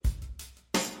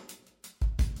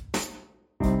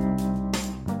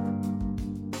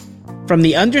From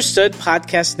the Understood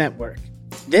Podcast Network,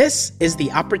 this is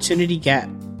The Opportunity Gap.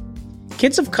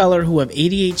 Kids of color who have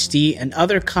ADHD and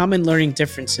other common learning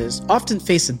differences often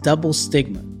face a double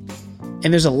stigma.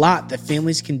 And there's a lot that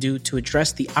families can do to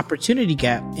address the opportunity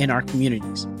gap in our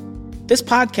communities. This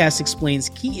podcast explains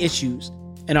key issues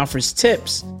and offers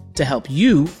tips to help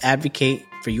you advocate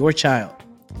for your child.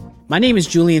 My name is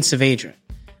Julian Saavedra.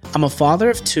 I'm a father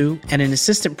of two and an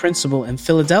assistant principal in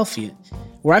Philadelphia,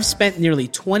 where I've spent nearly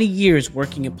 20 years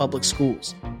working in public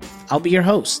schools. I'll be your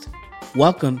host.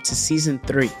 Welcome to Season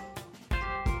 3.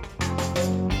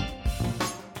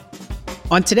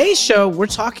 On today's show, we're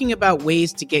talking about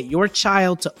ways to get your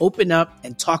child to open up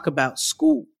and talk about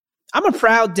school. I'm a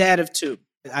proud dad of two.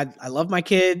 I love my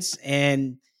kids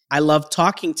and I love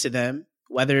talking to them,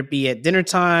 whether it be at dinner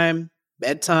time,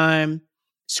 bedtime,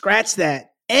 scratch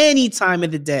that, any time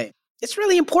of the day. It's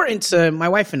really important to my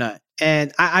wife and I.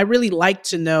 And I really like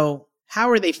to know,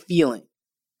 how are they feeling?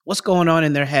 What's going on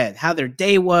in their head? How their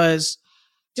day was?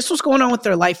 Just what's going on with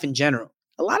their life in general.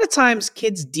 A lot of times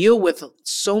kids deal with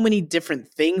so many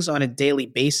different things on a daily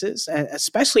basis,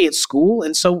 especially at school.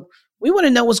 And so we want to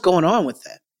know what's going on with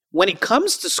that. When it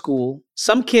comes to school,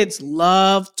 some kids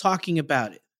love talking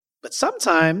about it, but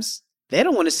sometimes they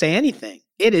don't want to say anything.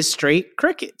 It is straight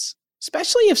crickets.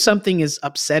 Especially if something is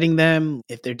upsetting them,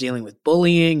 if they're dealing with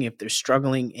bullying, if they're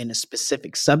struggling in a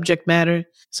specific subject matter,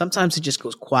 sometimes it just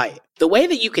goes quiet. The way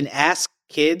that you can ask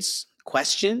kids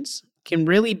questions can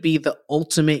really be the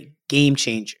ultimate game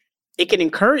changer. It can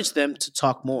encourage them to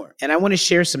talk more. And I want to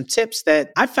share some tips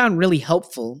that I found really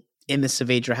helpful in the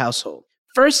Saavedra household.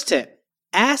 First tip,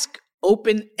 ask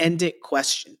open-ended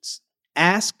questions.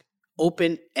 Ask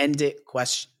open-ended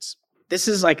questions. This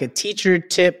is like a teacher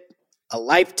tip, a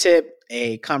life tip,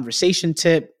 a conversation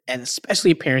tip, and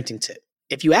especially a parenting tip.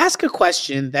 If you ask a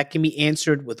question that can be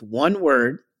answered with one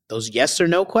word, those yes or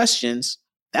no questions,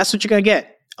 that's what you're going to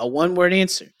get, a one-word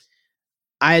answer.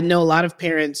 I know a lot of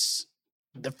parents,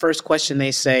 the first question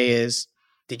they say is,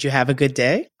 did you have a good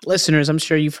day? Listeners, I'm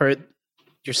sure you've heard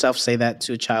yourself say that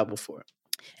to a child before.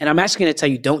 And I'm actually going to tell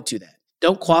you, don't do that.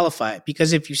 Don't qualify it,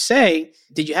 because if you say,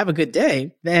 did you have a good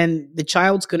day? Then the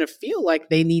child's going to feel like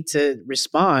they need to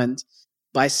respond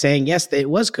by saying, yes, it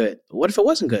was good. But what if it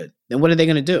wasn't good? Then what are they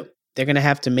going to do? They're going to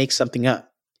have to make something up.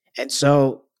 And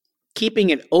so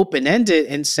keeping it open-ended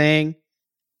and saying,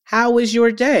 how was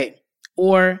your day?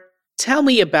 Or tell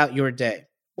me about your day.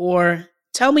 Or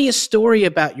tell me a story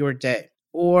about your day.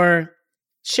 Or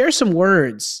share some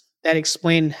words that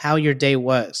explain how your day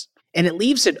was. And it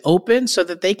leaves it open so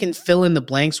that they can fill in the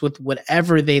blanks with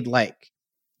whatever they'd like.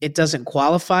 It doesn't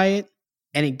qualify it,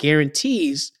 and it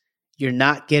guarantees you're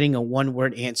not getting a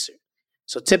one-word answer.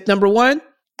 So tip number 1,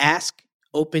 ask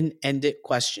open-ended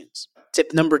questions.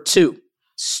 Tip number 2,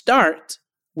 start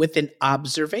with an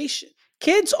observation.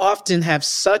 Kids often have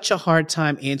such a hard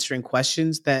time answering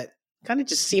questions that kind of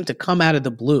just seem to come out of the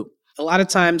blue. A lot of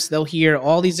times they'll hear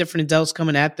all these different adults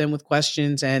coming at them with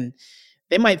questions, and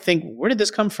they might think, where did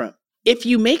this come from? If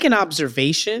you make an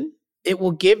observation, it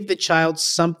will give the child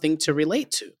something to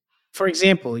relate to. For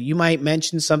example, you might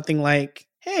mention something like,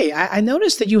 hey, I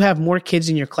noticed that you have more kids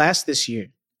in your class this year.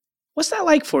 What's that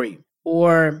like for you?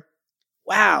 Or,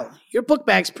 wow, your book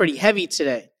bag's pretty heavy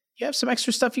today. You have some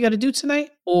extra stuff you got to do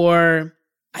tonight? Or,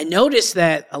 I noticed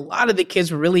that a lot of the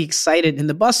kids were really excited in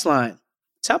the bus line.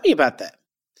 Tell me about that.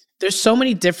 There's so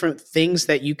many different things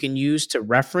that you can use to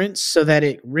reference so that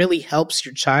it really helps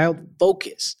your child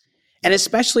focus. And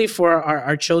especially for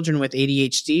our children with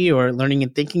ADHD or learning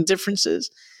and thinking differences,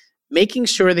 making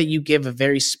sure that you give a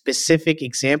very specific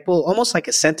example, almost like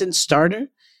a sentence starter,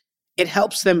 it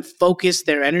helps them focus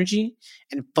their energy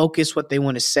and focus what they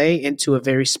want to say into a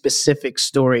very specific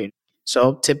story.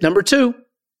 So tip number 2,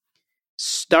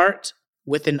 start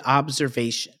with an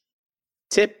observation.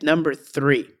 Tip number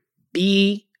 3,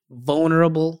 be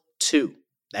vulnerable too.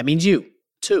 That means you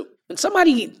too. When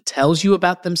somebody tells you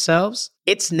about themselves,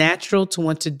 it's natural to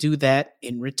want to do that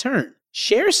in return.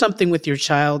 Share something with your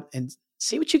child and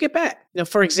see what you get back.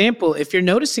 For example, if you're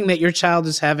noticing that your child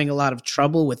is having a lot of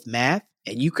trouble with math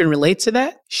and you can relate to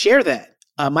that, share that.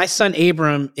 My son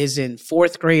Abram is in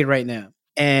 4th grade right now.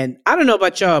 And I don't know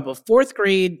about y'all, but 4th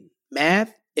grade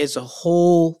math is a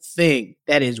whole thing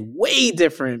that is way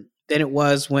different than it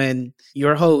was when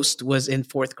your host was in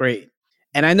 4th grade.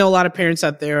 And I know a lot of parents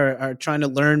out there are trying to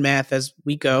learn math as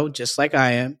we go, just like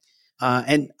I am.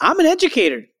 And I'm an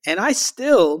educator, and I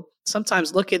still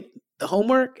sometimes look at the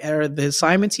homework or the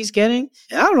assignments he's getting,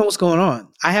 and I don't know what's going on.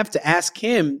 I have to ask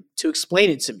him to explain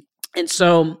it to me. And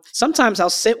so sometimes I'll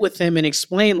sit with him and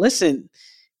explain, listen,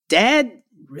 Dad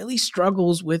really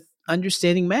struggles with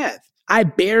understanding math. I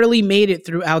barely made it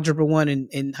through Algebra 1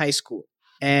 in high school.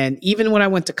 And even when I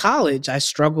went to college, I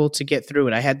struggled to get through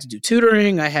it. I had to do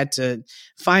tutoring. I had to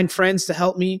find friends to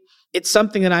help me. It's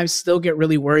something that I still get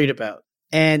really worried about.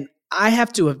 And I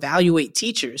have to evaluate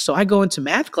teachers. So I go into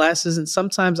math classes and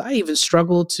sometimes I even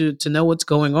struggle to know what's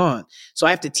going on. So I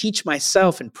have to teach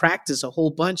myself and practice a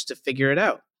whole bunch to figure it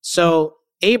out. So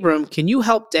Abram, can you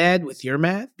help Dad with your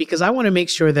math? Because I want to make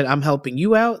sure that I'm helping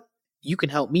you out. You can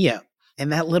help me out.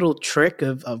 And that little trick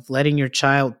of letting your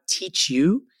child teach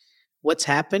you what's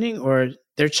happening, or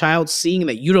their child seeing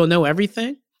that you don't know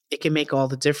everything, it can make all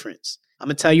the difference. I'm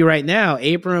going to tell you right now,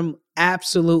 Abram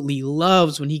absolutely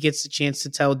loves when he gets the chance to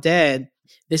tell Dad,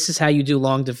 this is how you do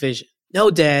long division.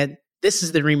 No, Dad, this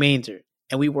is the remainder.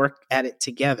 And we work at it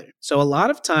together. So a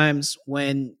lot of times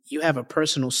when you have a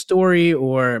personal story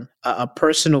or a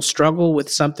personal struggle with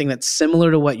something that's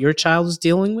similar to what your child is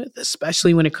dealing with,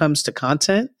 especially when it comes to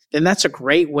content, then that's a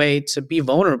great way to be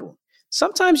vulnerable.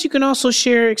 Sometimes you can also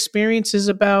share experiences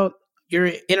about your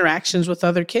interactions with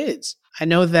other kids. I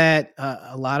know that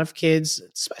a lot of kids,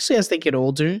 especially as they get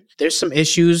older, there's some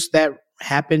issues that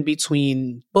happen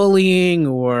between bullying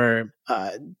or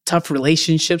tough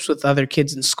relationships with other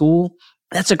kids in school.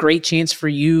 That's a great chance for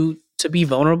you to be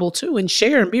vulnerable too and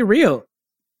share and be real.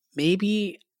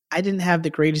 Maybe I didn't have the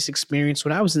greatest experience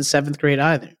when I was in 7th grade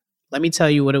either. Let me tell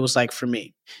you what it was like for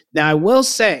me. Now, I will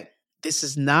say, this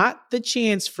is not the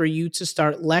chance for you to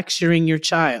start lecturing your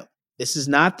child. This is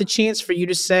not the chance for you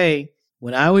to say,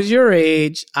 when I was your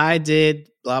age, I did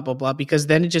blah, blah, blah, because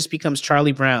then it just becomes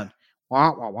Charlie Brown.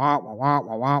 Wah, wah, wah, wah, wah,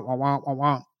 wah, wah, wah, wah, wah,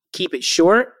 wah. Keep it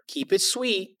short, keep it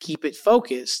sweet, keep it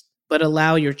focused, but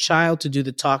allow your child to do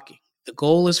the talking. The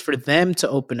goal is for them to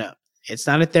open up. It's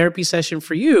not a therapy session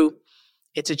for you.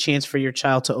 It's a chance for your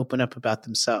child to open up about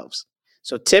themselves.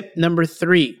 So tip number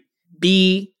 3,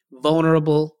 be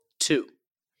vulnerable too.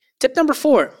 Tip number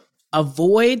 4,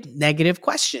 avoid negative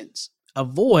questions.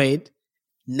 Avoid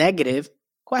negative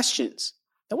questions.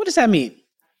 Now, what does that mean?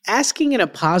 Asking in a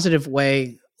positive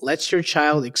way lets your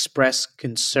child express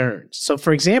concerns. So,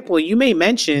 for example, you may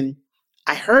mention,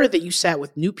 I heard that you sat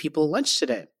with new people at lunch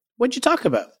today. What'd you talk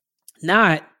about?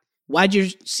 Not, why'd your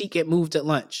seat get moved at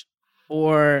lunch?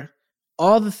 Or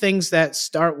all the things that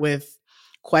start with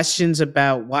questions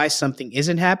about why something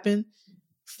isn't happening.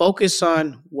 Focus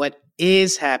on what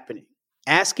is happening.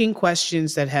 Asking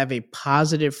questions that have a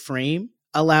positive frame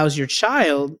allows your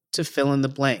child to fill in the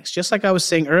blanks. Just like I was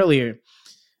saying earlier,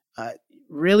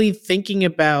 really thinking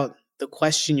about the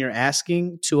question you're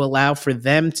asking to allow for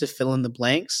them to fill in the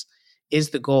blanks is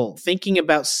the goal. Thinking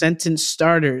about sentence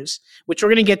starters, which we're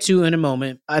going to get to in a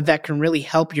moment, that can really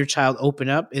help your child open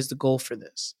up is the goal for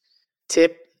this.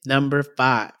 Tip number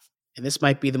 5, and this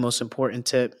might be the most important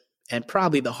tip and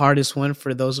probably the hardest one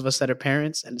for those of us that are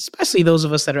parents, and especially those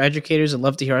of us that are educators and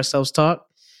love to hear ourselves talk,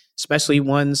 especially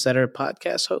ones that are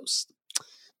podcast hosts.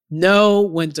 Know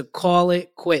when to call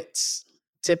it quits.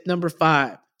 Tip number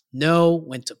 5, know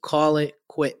when to call it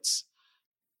quits.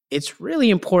 It's really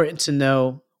important to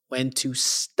know when to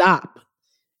stop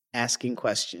asking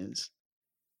questions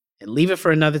and leave it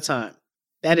for another time.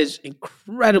 That is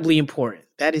incredibly important.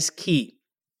 That is key.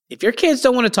 If your kids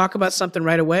don't want to talk about something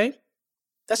right away,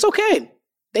 that's okay.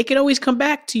 They can always come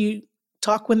back to you,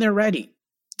 talk when they're ready.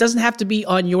 It doesn't have to be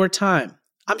on your time.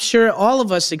 I'm sure all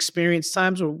of us experience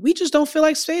times where we just don't feel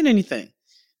like saying anything.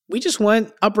 We just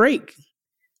want a break.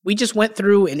 We just went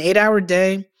through an 8-hour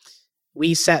day.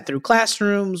 We sat through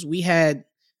classrooms. We had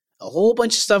a whole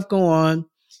bunch of stuff go on.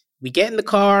 We get in the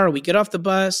car, we get off the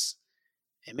bus,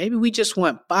 and maybe we just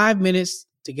want 5 minutes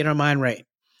to get our mind right.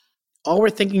 All we're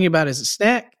thinking about is a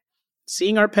snack,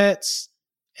 seeing our pets,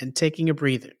 and taking a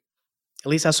breather. At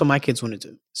least that's what my kids want to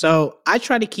do. So I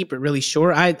try to keep it really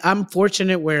short. I'm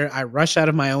fortunate where I rush out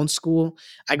of my own school.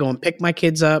 I go and pick my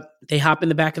kids up. They hop in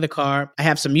the back of the car. I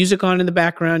have some music on in the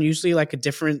background, usually like a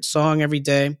different song every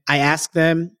day. I ask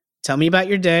them, tell me about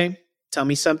your day. Tell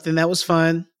me something that was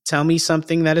fun. Tell me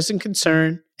something that isn't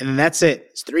concern. And then that's it.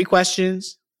 It's 3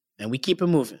 questions and we keep it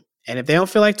moving. And if they don't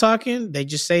feel like talking, they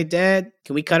just say, Dad,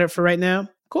 can we cut it for right now?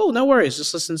 Cool, no worries.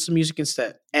 Just listen to some music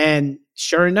instead. And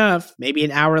sure enough, maybe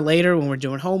an hour later when we're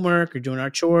doing homework or doing our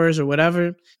chores or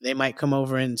whatever, they might come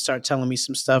over and start telling me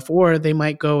some stuff, or they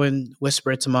might go and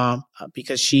whisper it to Mom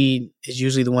because she is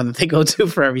usually the one that they go to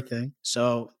for everything.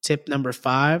 So tip number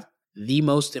 5, the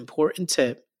most important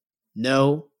tip,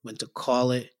 know when to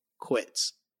call it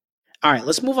quits. All right,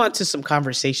 let's move on to some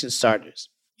conversation starters.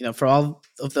 You know, for all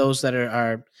of those that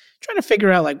are trying to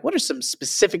figure out, like, what are some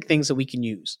specific things that we can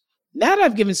use? Now that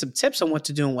I've given some tips on what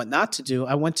to do and what not to do,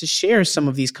 I want to share some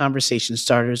of these conversation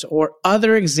starters or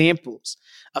other examples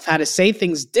of how to say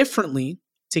things differently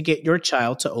to get your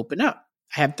child to open up?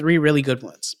 I have 3 really good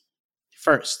ones.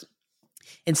 First,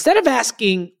 instead of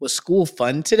asking, was school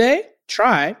fun today?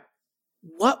 Try,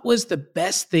 what was the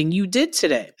best thing you did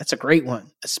today? That's a great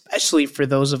one, especially for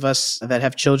those of us that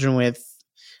have children with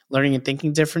learning and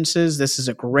thinking differences. This is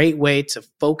a great way to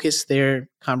focus their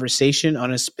conversation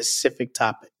on a specific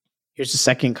topic. Here's the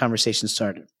second conversation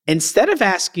starter. Instead of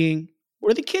asking,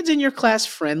 were the kids in your class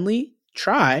friendly?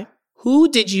 Try, who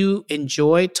did you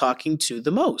enjoy talking to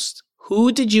the most?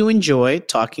 Who did you enjoy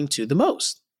talking to the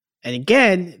most? And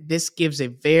again, this gives a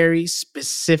very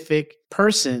specific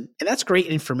person, and that's great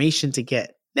information to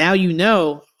get. Now you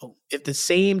know if the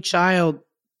same child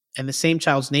and the same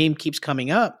child's name keeps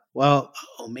coming up, well,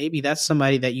 maybe that's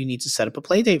somebody that you need to set up a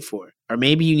play date for. Or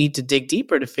maybe you need to dig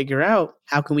deeper to figure out,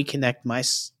 how can we connect my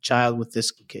child with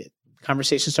this kid?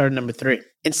 Conversation starter number 3.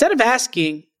 Instead of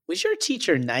asking, was your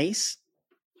teacher nice?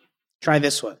 Try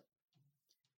this one.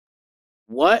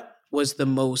 What was the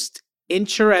most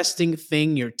interesting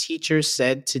thing your teacher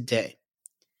said today?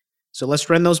 So let's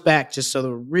run those back just so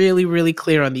they're really, really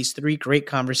clear on these 3 great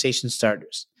conversation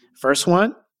starters. First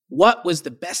one, what was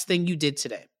the best thing you did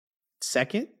today?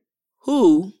 Second,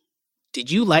 who did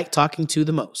you like talking to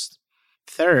the most?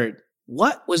 Third,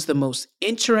 what was the most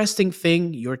interesting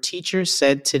thing your teacher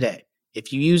said today?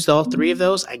 If you used all 3 of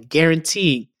those, I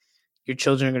guarantee your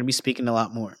children are going to be speaking a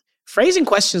lot more. Phrasing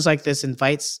questions like this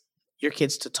invites your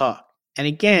kids to talk. And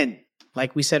again,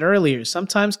 like we said earlier,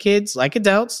 sometimes kids, like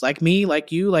adults, like me,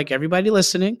 like you, like everybody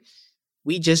listening,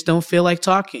 we just don't feel like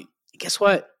talking. And guess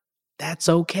what? That's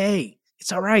okay.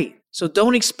 It's all right. So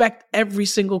don't expect every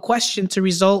single question to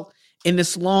result in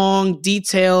this long,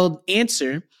 detailed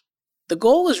answer. The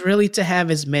goal is really to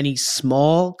have as many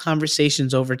small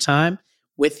conversations over time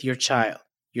with your child.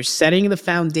 You're setting the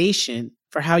foundation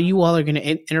for how you all are going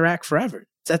to interact forever.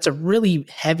 That's a really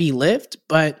heavy lift,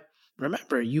 but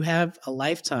remember, you have a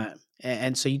lifetime,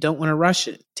 and so you don't want to rush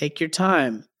it. Take your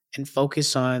time and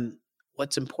focus on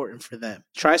what's important for them.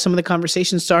 Try some of the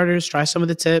conversation starters, try some of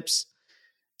the tips,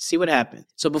 see what happens.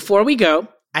 So before we go,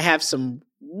 I have some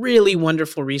really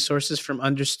wonderful resources from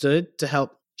Understood to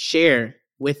help share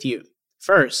with you.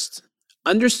 First,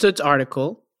 Understood's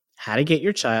article, How to Get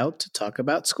Your Child to Talk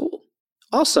About School.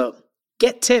 Also,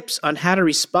 get tips on how to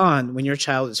respond when your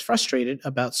child is frustrated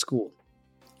about school.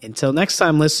 Until next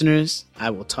time, listeners, I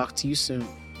will talk to you soon.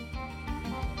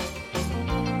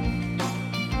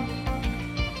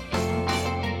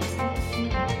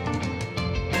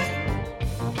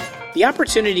 The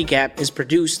Opportunity Gap is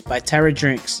produced by Tara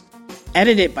Drinks,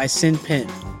 edited by Sin Pin.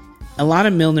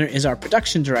 Alana Milner is our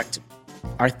production director.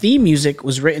 Our theme music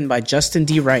was written by Justin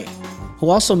D. Wright, who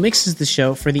also mixes the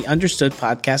show for the Understood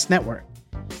Podcast Network.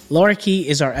 Laura Key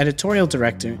is our editorial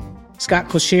director, Scott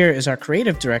Cloutier is our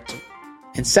creative director,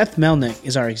 and Seth Melnick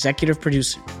is our executive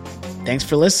producer. Thanks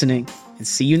for listening, and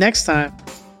see you next time.